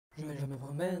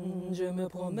je me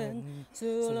promène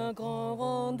sur la grande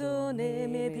randonnée,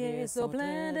 mes pieds sont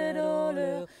pleins de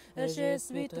douleur, je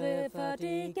suis très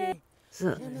fatigué.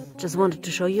 So, just wanted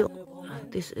to show you,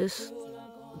 this is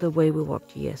the way we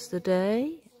walked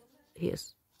yesterday.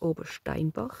 Here's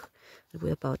Obersteinbach, and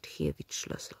we're about here,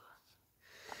 Wittschlössel.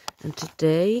 And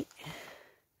today,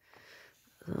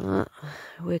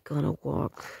 we're gonna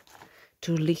walk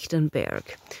to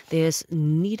Lichtenberg. There's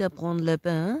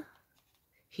Niederbronn-les-Bains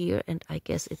here, and I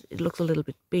guess it looks a little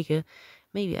bit bigger.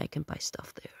 Maybe I can buy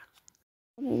stuff there.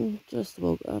 I just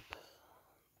woke up.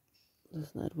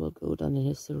 This night will go down in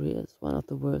history as one of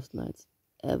the worst nights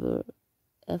ever.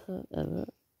 There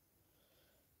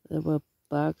were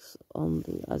bugs on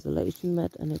the isolation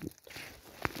mat, and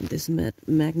this mat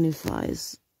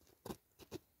magnifies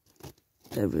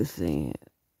everything.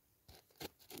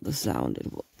 The sound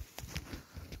it was.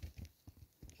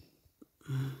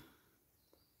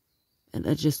 And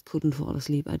I just couldn't fall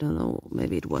asleep. I don't know,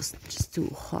 maybe it was just too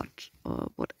hot or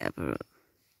whatever.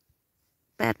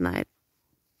 Bad night.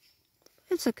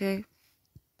 It's okay.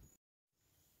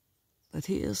 But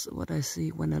here's what I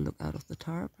see when I look out of the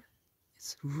tarp.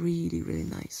 It's really, really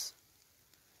nice.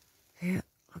 Here,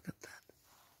 look at that.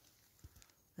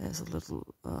 There's a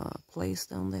little place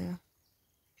down there.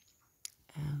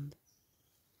 And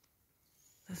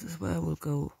this is where I will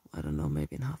go, I don't know,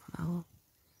 maybe in half an hour.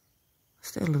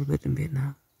 Stay a little bit in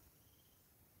Vietnam.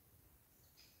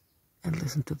 And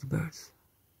listen to the birds.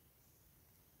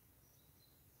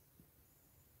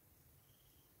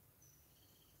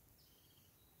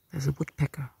 There's a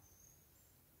woodpecker.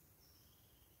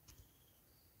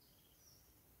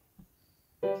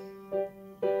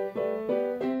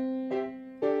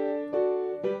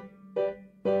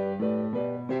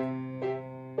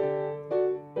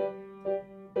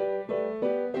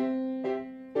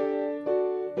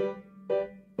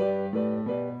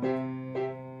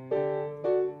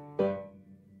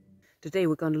 Today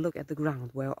we're going to look at the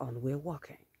ground whereon we're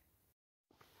walking.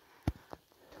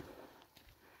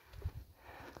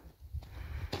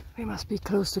 We must be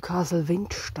close to Castle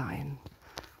Windstein.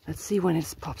 Let's see when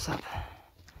it pops up.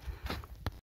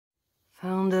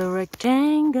 Found a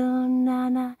rectangle, na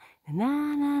na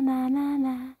na na na na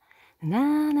na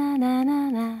na na na na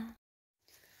na.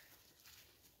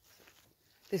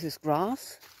 This is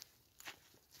grass.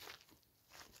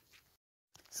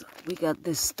 So we got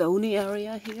this stony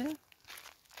area here.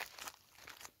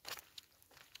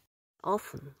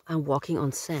 Often I'm walking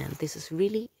on sand. This is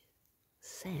really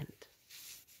sand.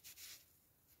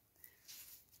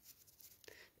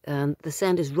 And the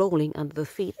sand is rolling under the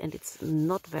feet, and it's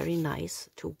not very nice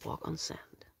to walk on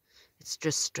sand. It's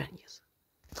just strenuous.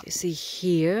 You see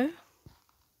here,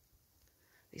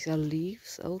 these are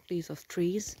leaves, old leaves of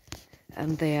trees,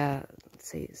 and they are, let's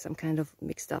say, some kind of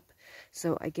mixed up.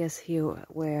 So I guess here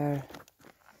were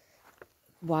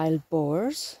wild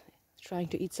boars trying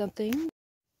to eat something.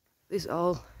 This is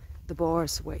all the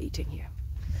boars were eating here.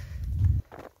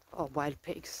 Or wild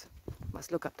pigs.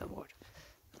 Must look up the word.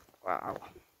 Wow.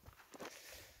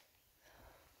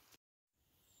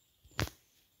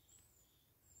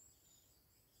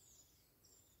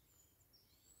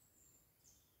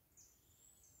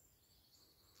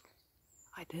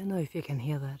 I don't know if you can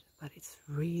hear that, but it's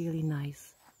really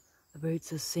nice. The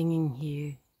birds are singing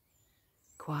here.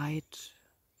 Quiet,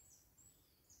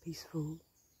 peaceful.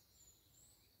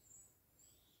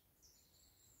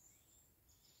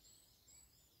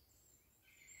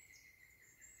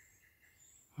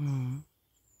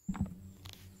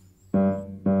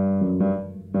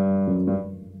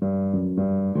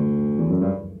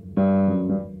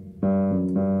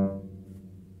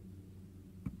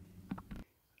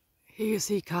 Here you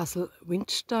see Castle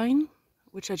Windstein,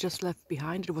 which I just left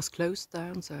behind. It was closed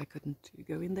down, so I couldn't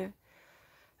go in there.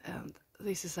 And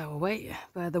this is our way.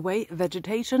 By the way,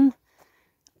 vegetation.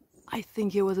 I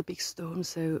think here was a big storm,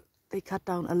 so they cut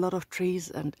down a lot of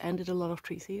trees and ended a lot of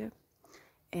trees here.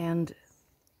 And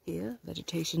here,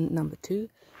 vegetation number 2.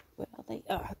 Where are they?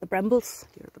 The brambles.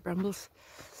 Here are the brambles.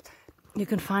 You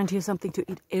can find here something to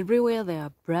eat everywhere. There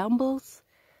are brambles.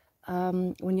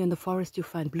 When you're in the forest, you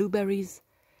find blueberries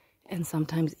and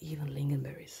sometimes even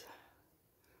lingonberries.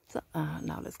 So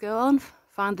now let's go on.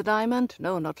 Find the diamond.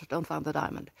 No, don't find the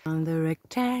diamond. On the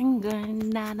rectangle,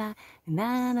 na na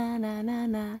na na na na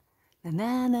na na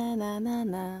na na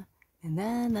na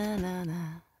na na na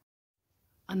na.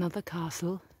 Another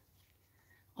castle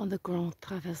on the Grand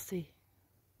Traversée.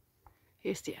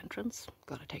 Here's the entrance.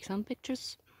 Gotta take some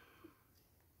pictures.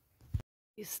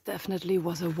 This definitely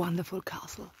was a wonderful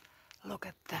castle. Look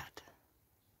at that.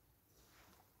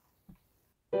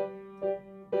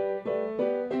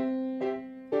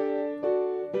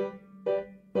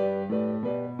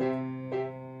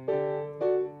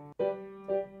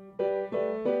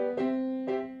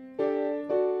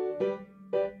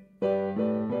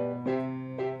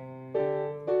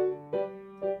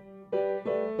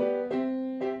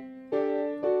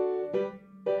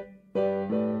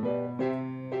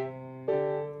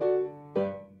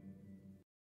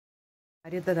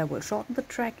 decided that I will shorten the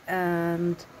trek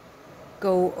and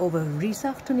go over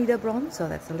Riesach to Niederbronn, so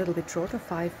that's a little bit shorter,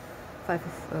 4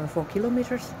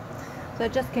 kilometers. So I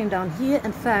just came down here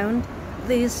and found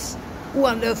this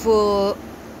wonderful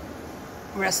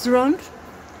restaurant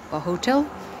or hotel,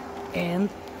 and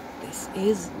this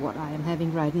is what I am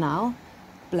having right now: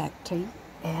 black tea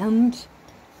and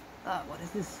what is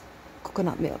this?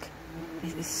 Coconut milk.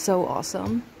 This is so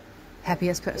awesome.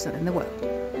 Happiest person in the world.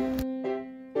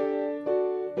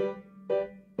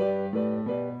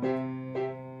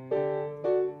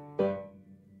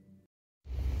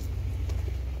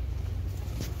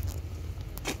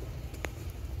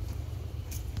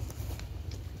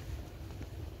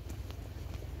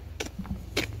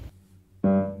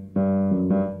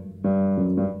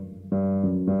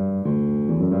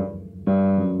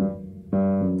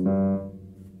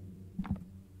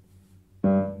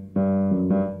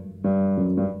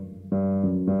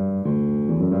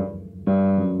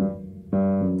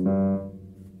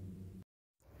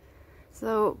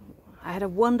 So I had a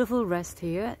wonderful rest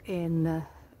here in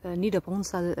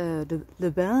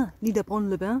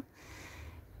Niederbronn-les-Bains,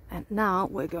 and now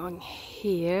we're going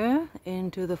here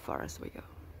into the forest. We go.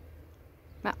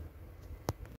 Now.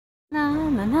 Na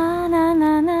na na na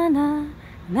na na na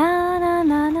na na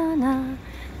na na na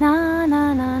na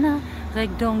na na na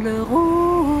rectangle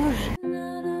rouge.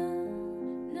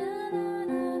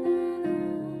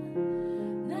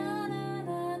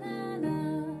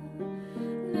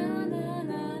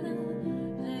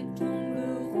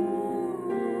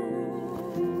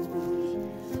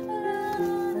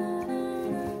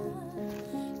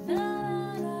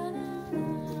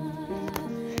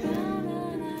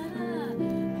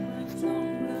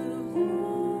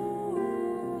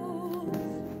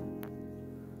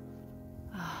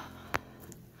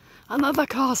 Another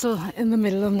castle in the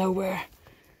middle of nowhere.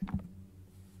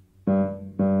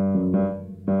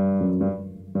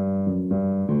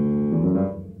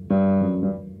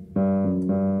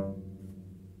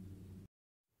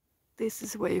 This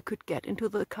is where you could get into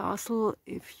the castle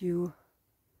if you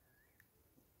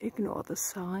ignore the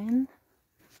sign.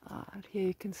 And here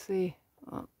you can see,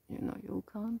 you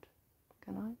can't,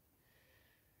 can I?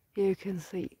 Here you can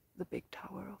see the big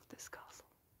tower of this castle.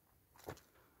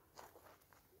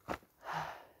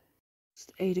 It's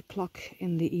 8 o'clock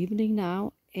in the evening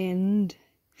now, and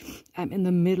I'm in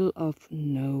the middle of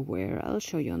nowhere. I'll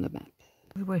show you on the map.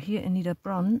 We were here in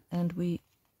Niederbronn, and we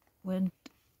went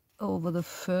over the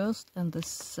first and the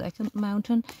second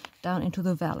mountain down into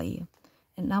the valley.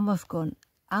 And now I've gone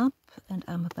up, and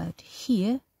I'm about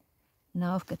here.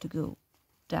 Now I've got to go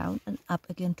down and up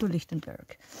again to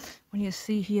Lichtenberg. When you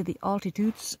see here the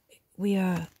altitudes, we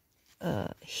are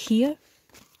here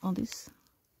on this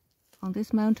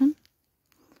mountain,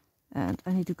 and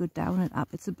I need to go down and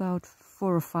up. It's about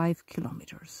 4 or 5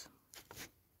 kilometers.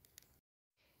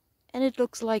 And it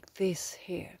looks like this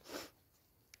here.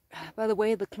 By the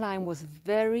way, the climb was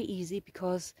very easy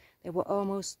because there were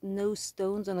almost no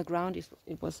stones on the ground.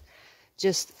 It was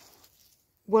just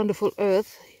wonderful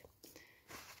earth.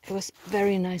 It was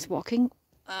very nice walking.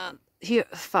 Here,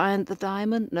 find the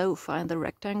diamond. No, find the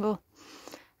rectangle.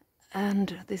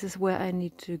 And this is where I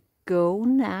need to go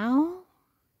now.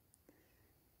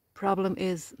 Problem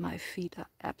is, my feet are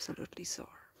absolutely sore.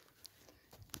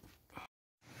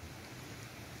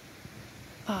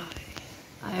 I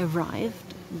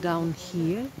arrived down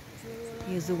here.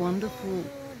 Here's a wonderful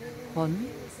pond,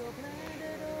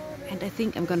 and I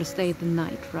think I'm gonna stay the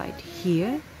night right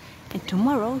here. And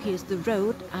tomorrow, here's the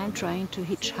road I'm trying to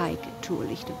hitchhike to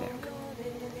Lichtenberg.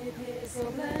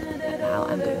 And now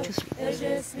I'm going to sleep.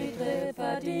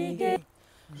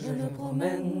 Je me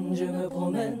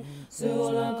promène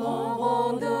sur la grande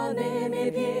randonnée,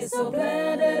 mes pieds sont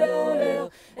pleins de douleur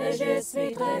et je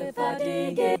suis très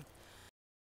fatiguée.